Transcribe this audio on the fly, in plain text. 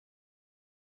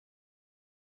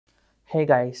Hey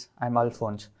guys, I'm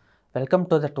Alphonse. Welcome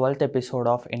to the 12th episode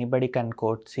of Anybody Can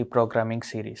Code C Programming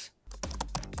series.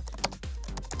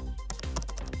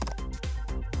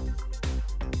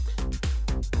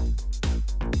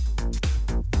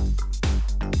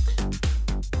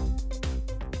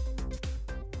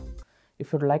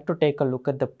 If you'd like to take a look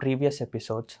at the previous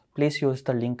episodes, please use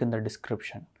the link in the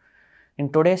description.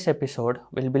 In today's episode,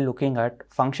 we'll be looking at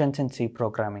functions in C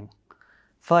programming.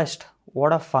 First,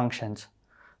 what are functions?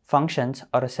 Functions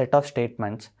are a set of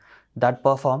statements that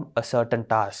perform a certain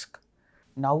task.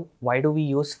 Now, why do we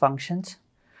use functions?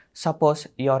 Suppose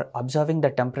you're observing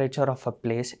the temperature of a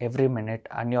place every minute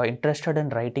and you're interested in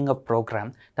writing a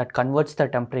program that converts the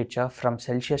temperature from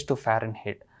Celsius to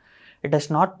Fahrenheit. It is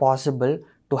not possible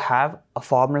to have a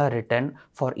formula written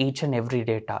for each and every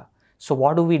data. So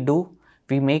what do?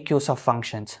 We make use of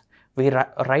functions. We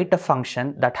write a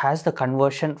function that has the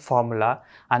conversion formula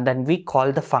and then we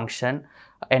call the function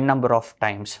n number of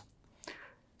times.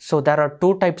 So there are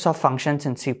two types of functions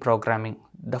in C programming.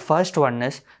 The first one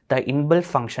is the inbuilt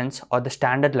functions or the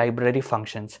standard library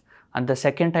functions, and the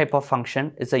second type of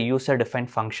function is a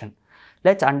user-defined function.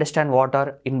 Let's understand what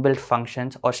are inbuilt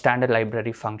functions or standard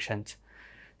library functions.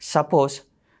 Suppose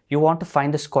you want to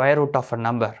find the square root of a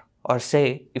number, or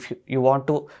say if you want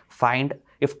to find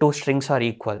if two strings are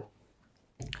equal.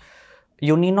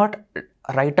 You need not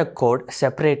write a code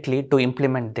separately to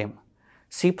implement them.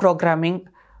 C programming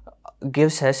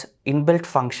gives us inbuilt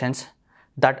functions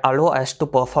that allow us to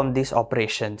perform these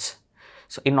operations.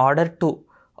 So in order to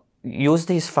use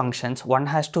these functions, one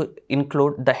has to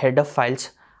include the header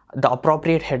files, the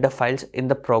appropriate header files in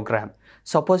the program.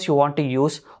 Suppose you want to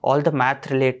use all the math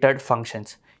related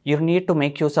functions. You need to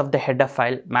make use of the header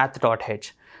file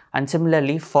math.h. And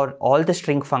similarly, for all the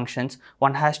string functions,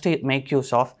 one has to make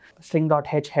use of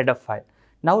string.h header file.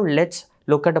 Now let's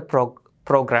look at a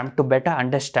program to better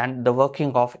understand the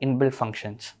working of inbuilt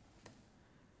functions.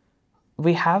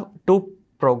 We have two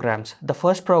programs. The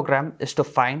first program is to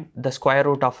find the square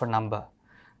root of a number.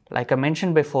 Like I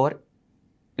mentioned before,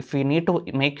 if we need to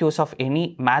make use of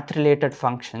any math related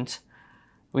functions,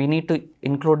 we need to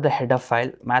include the header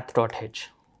file math.h.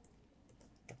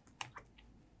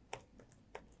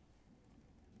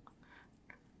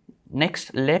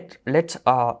 Next, let's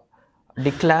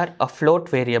declare a float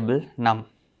variable num.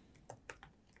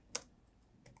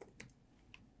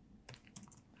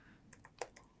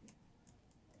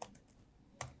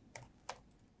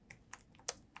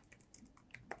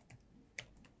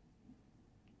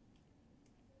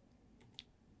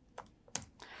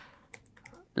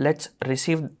 Let's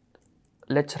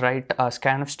write a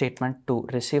scanf statement to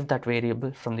receive that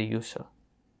variable from the user.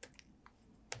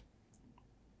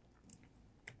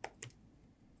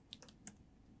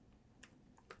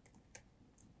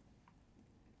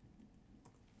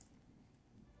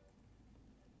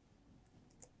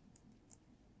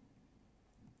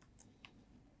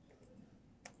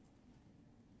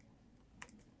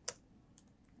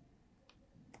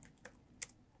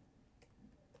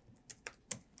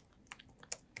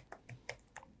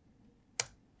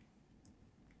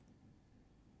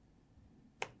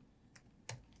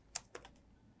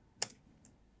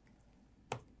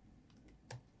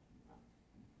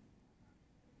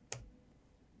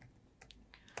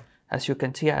 As you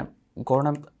can see, I'm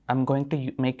going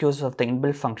to make use of the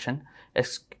inbuilt function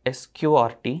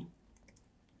sqrt.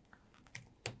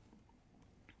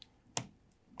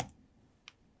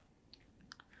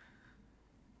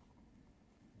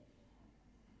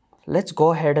 Let's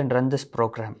go ahead and run this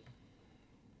program.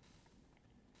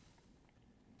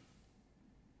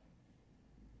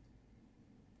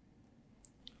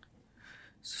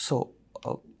 So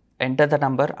enter the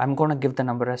number. I'm going to give the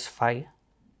number as 5.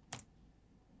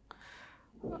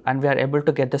 And we are able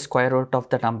to get the square root of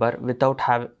the number without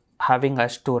having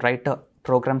us to write a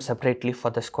program separately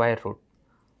for the square root.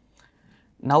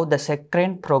 Now the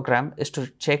second program is to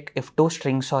check if two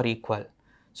strings are equal.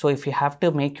 So if you have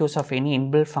to make use of any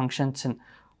inbuilt functions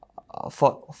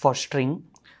for string,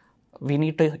 we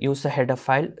need to use the header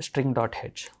file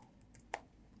string.h.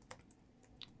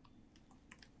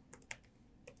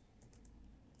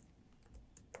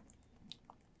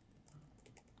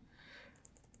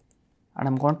 And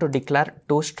I'm going to declare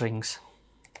two strings.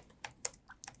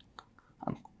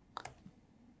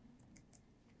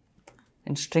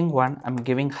 In string 1, I'm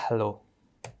giving hello.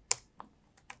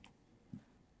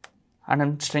 And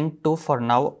in string 2 for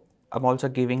now, I'm also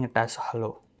giving it as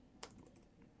hello.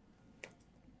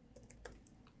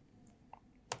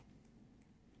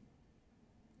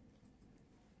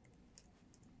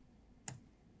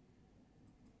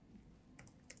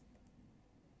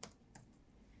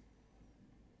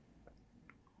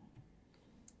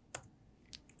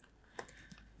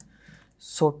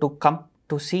 So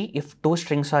to see if two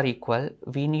strings are equal,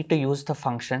 we need to use the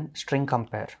function string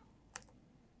compare.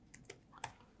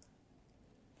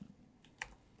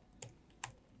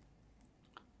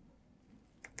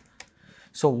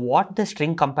 So what the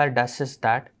string compare does is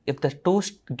that if the two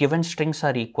given strings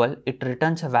are equal, it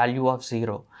returns a value of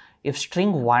 0. If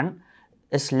string 1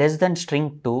 is less than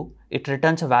string 2, it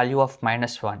returns a value of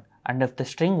 -1. And if the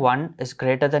string 1 is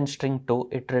greater than string 2,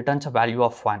 it returns a value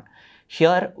of 1.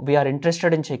 Here we are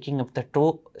interested in checking if the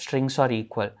two strings are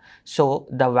equal. So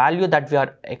the value that we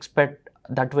are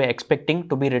expecting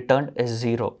to be returned is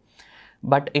 0.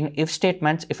 But in if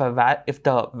statements, if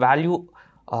the value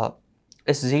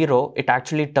is 0, it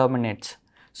actually terminates.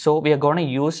 So we are going to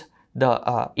use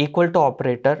the equal to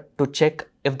operator to check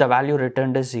if the value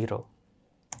returned is 0.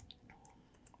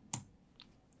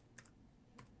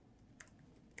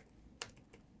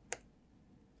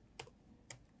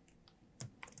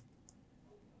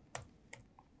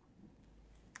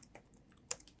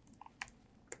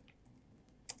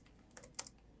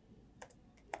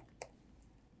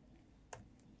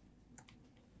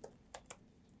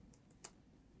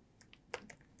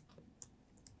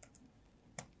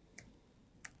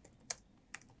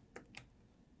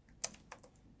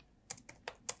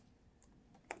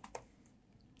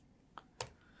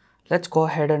 Let's go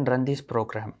ahead and run this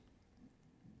program.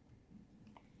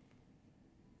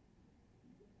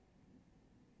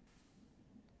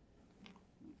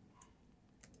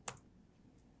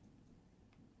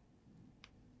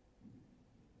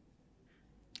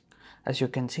 As you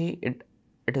can see, it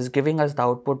is giving us the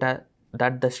output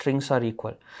that the strings are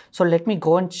equal. So let me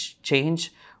go and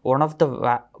change one of the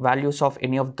values of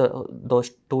any of those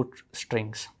two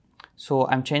strings. So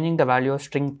I'm changing the value of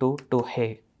string 2 to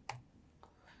hey.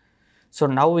 So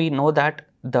now we know that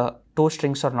the two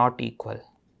strings are not equal.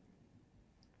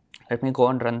 Let me go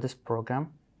and run this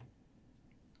program.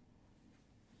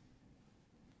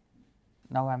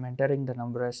 Now I'm entering the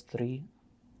number as 3.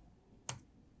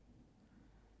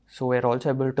 So we're also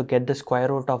able to get the square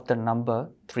root of the number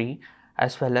 3,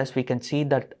 as well as we can see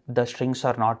that the strings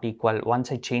are not equal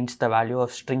once I change the value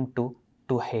of string 2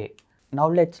 to hey. Now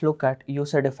let's look at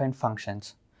user-defined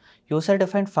functions.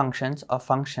 User-defined functions are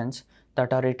functions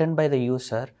that are written by the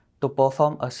user to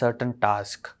perform a certain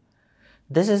task.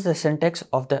 This is the syntax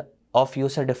of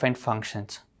user-defined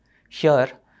functions. Here,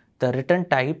 the return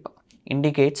type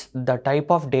indicates the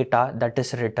type of data that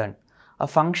is written. A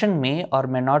function may or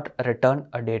may not return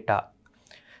a data.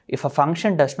 If a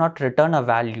function does not return a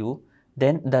value,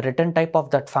 then the return type of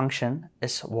that function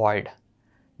is void.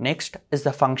 Next is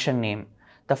the function name.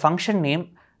 The function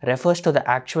name refers to the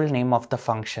actual name of the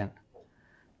function.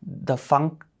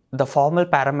 The formal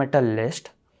parameter list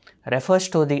refers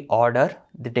to the order,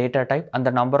 the data type, and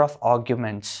the number of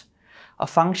arguments. A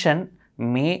function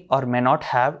may or may not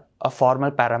have a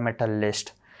formal parameter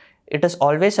list. It is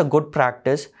always a good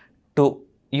practice to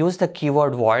use the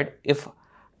keyword void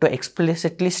to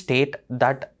explicitly state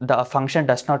that the function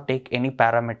does not take any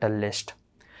parameter list.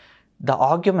 The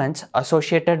arguments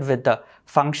associated with the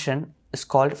function is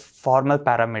called formal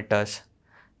parameters.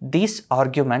 These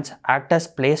arguments act as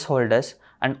placeholders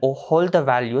and hold the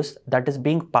values that is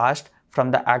being passed from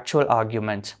the actual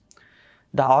arguments.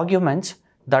 The arguments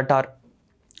that are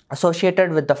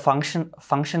associated with the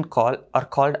function call are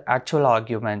called actual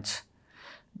arguments.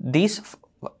 These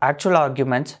actual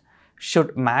arguments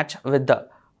should match with the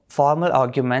formal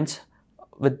arguments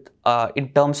in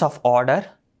terms of order,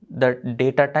 the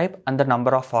data type, and the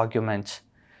number of arguments.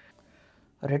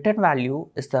 Return value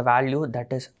is the value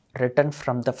that is written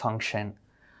from the function.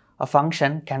 A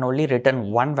function can only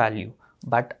return one value,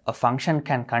 but a function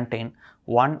can contain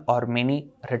one or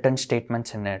many return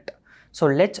statements in it. So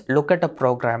let's look at a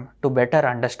program to better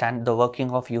understand the working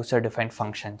of user-defined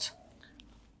functions.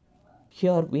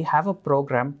 Here we have a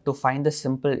program to find the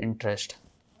simple interest.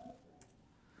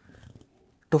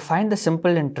 To find the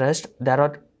simple interest,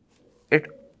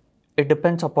 it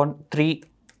depends upon three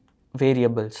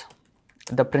variables: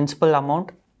 the principal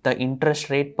amount, the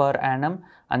interest rate per annum,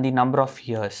 and the number of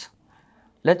years.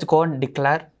 Let's go and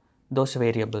declare those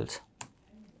variables.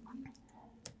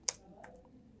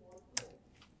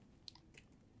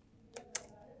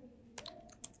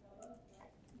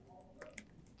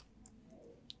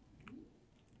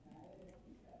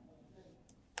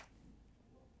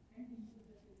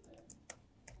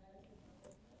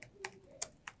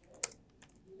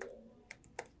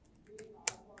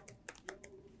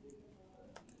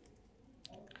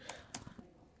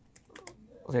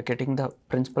 We're getting the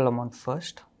principal amount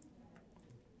first.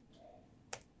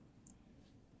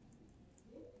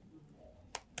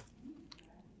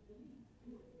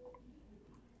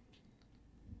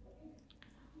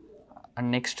 and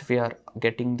next we are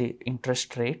getting the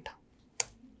interest rate.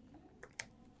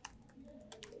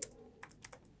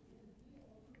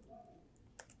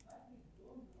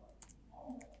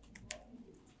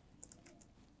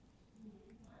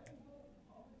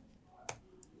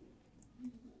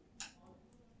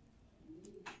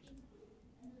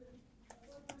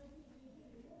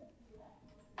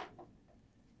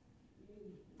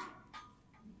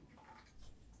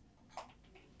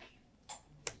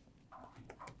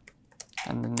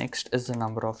 And the next is the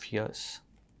number of years.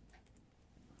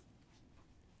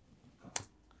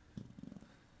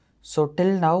 So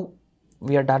till now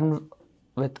we are done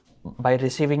with by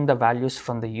receiving the values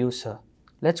from the user.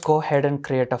 Let's go ahead and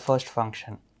create a first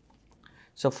function.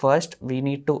 So first we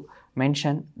need to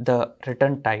mention the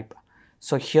return type.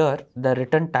 So here the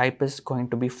return type is going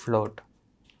to be float.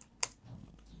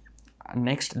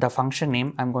 Next, the function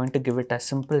name, I'm going to give it as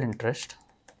simple interest.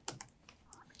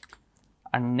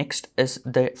 And next is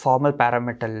the formal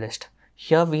parameter list.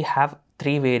 Here we have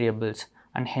 3 variables,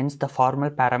 and hence the formal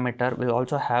parameter will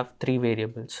also have 3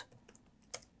 variables.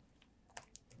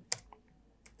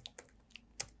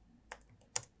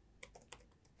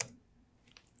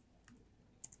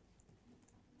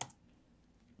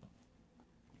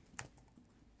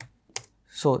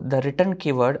 So the return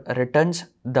keyword returns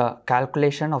the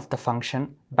calculation of the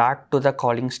function back to the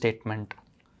calling statement.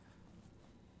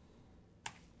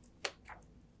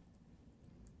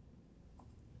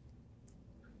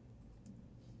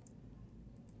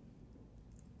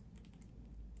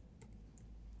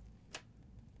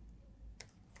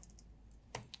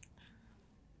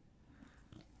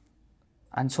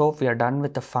 And so we are done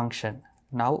with the function.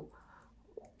 Now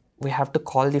we have to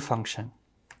call the function.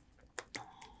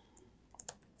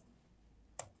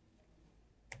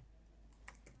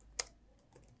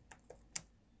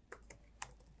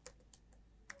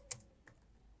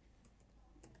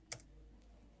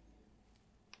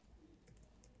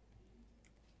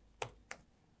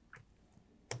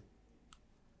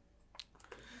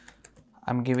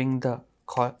 I'm giving the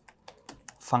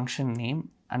function name,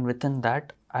 and within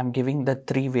that I'm giving the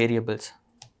 3 variables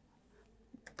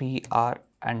P, R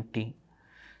and T.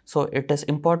 So it is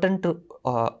important to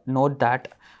note that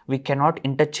we cannot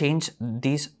interchange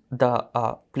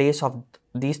the place of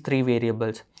these 3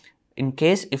 variables. In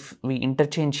case if we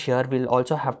interchange here, we'll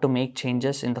also have to make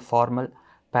changes in the formal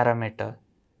parameter.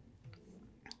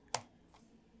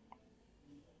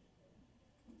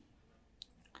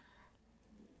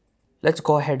 Let's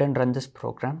go ahead and run this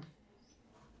program.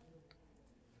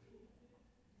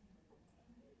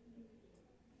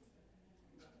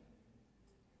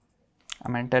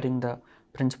 I'm entering the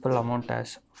principal amount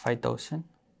as 5,000.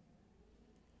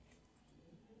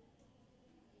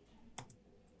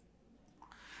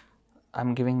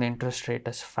 I'm giving the interest rate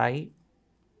as 5,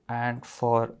 and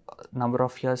for number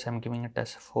of years I'm giving it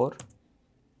as 4.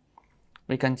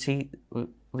 We can see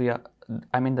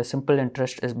the simple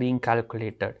interest is being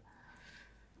calculated.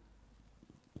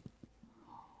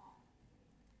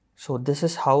 So this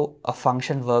is how a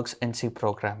function works in C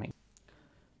programming.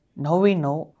 Now we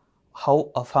know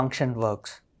how a function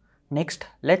works. Next,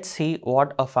 let's see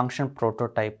what a function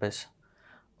prototype is.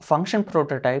 Function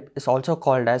prototype is also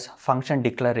called as function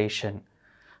declaration.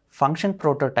 Function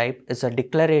prototype is a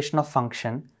declaration of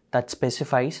function that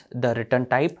specifies the return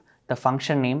type, the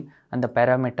function name, and the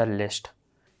parameter list.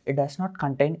 It does not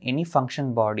contain any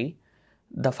function body.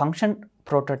 The function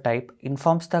prototype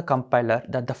informs the compiler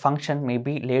that the function may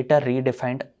be later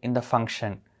redefined in the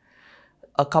function.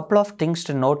 A couple of things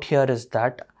to note here is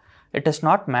that it is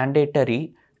not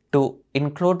mandatory to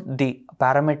include the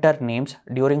parameter names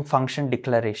during function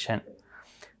declaration,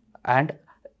 and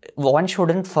one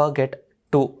shouldn't forget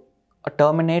to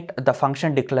terminate the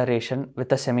function declaration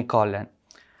with a semicolon.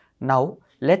 Now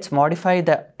let's modify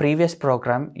the previous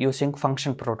program using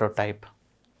function prototype.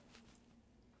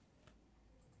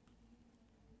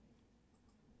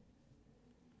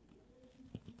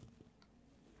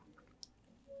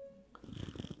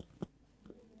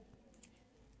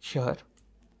 Here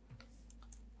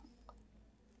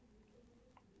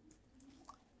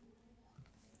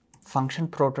function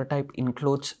prototype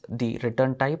includes the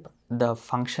return type, the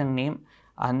function name,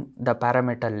 and the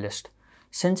parameter list.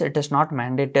 Since it is not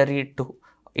mandatory to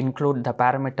include the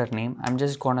parameter name, I'm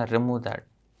just gonna remove that.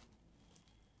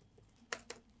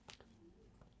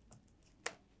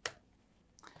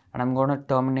 And I'm going to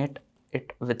terminate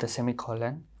it with a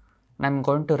semicolon, and I'm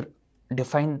going to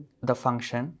define the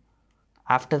function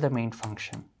after the main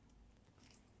function.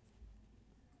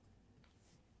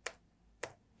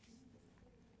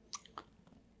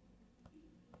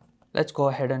 Let's go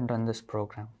ahead and run this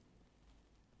program.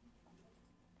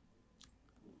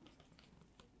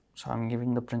 So I'm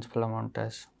giving the principal amount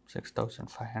as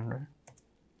 6,500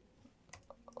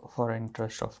 for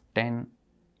interest of 10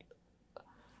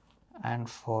 and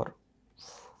for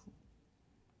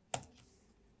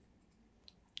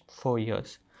 4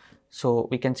 years. So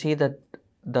we can see that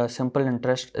the simple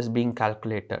interest is being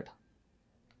calculated.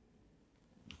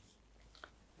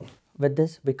 With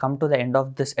this, we come to the end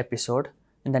of this episode.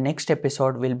 In the next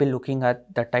episode, we'll be looking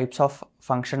at the types of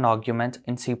function arguments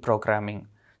in C programming.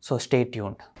 So stay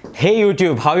tuned. Hey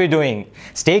YouTube, how are you doing?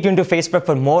 Stay tuned to FacePrep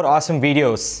for more awesome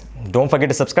videos. Don't forget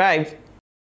to subscribe.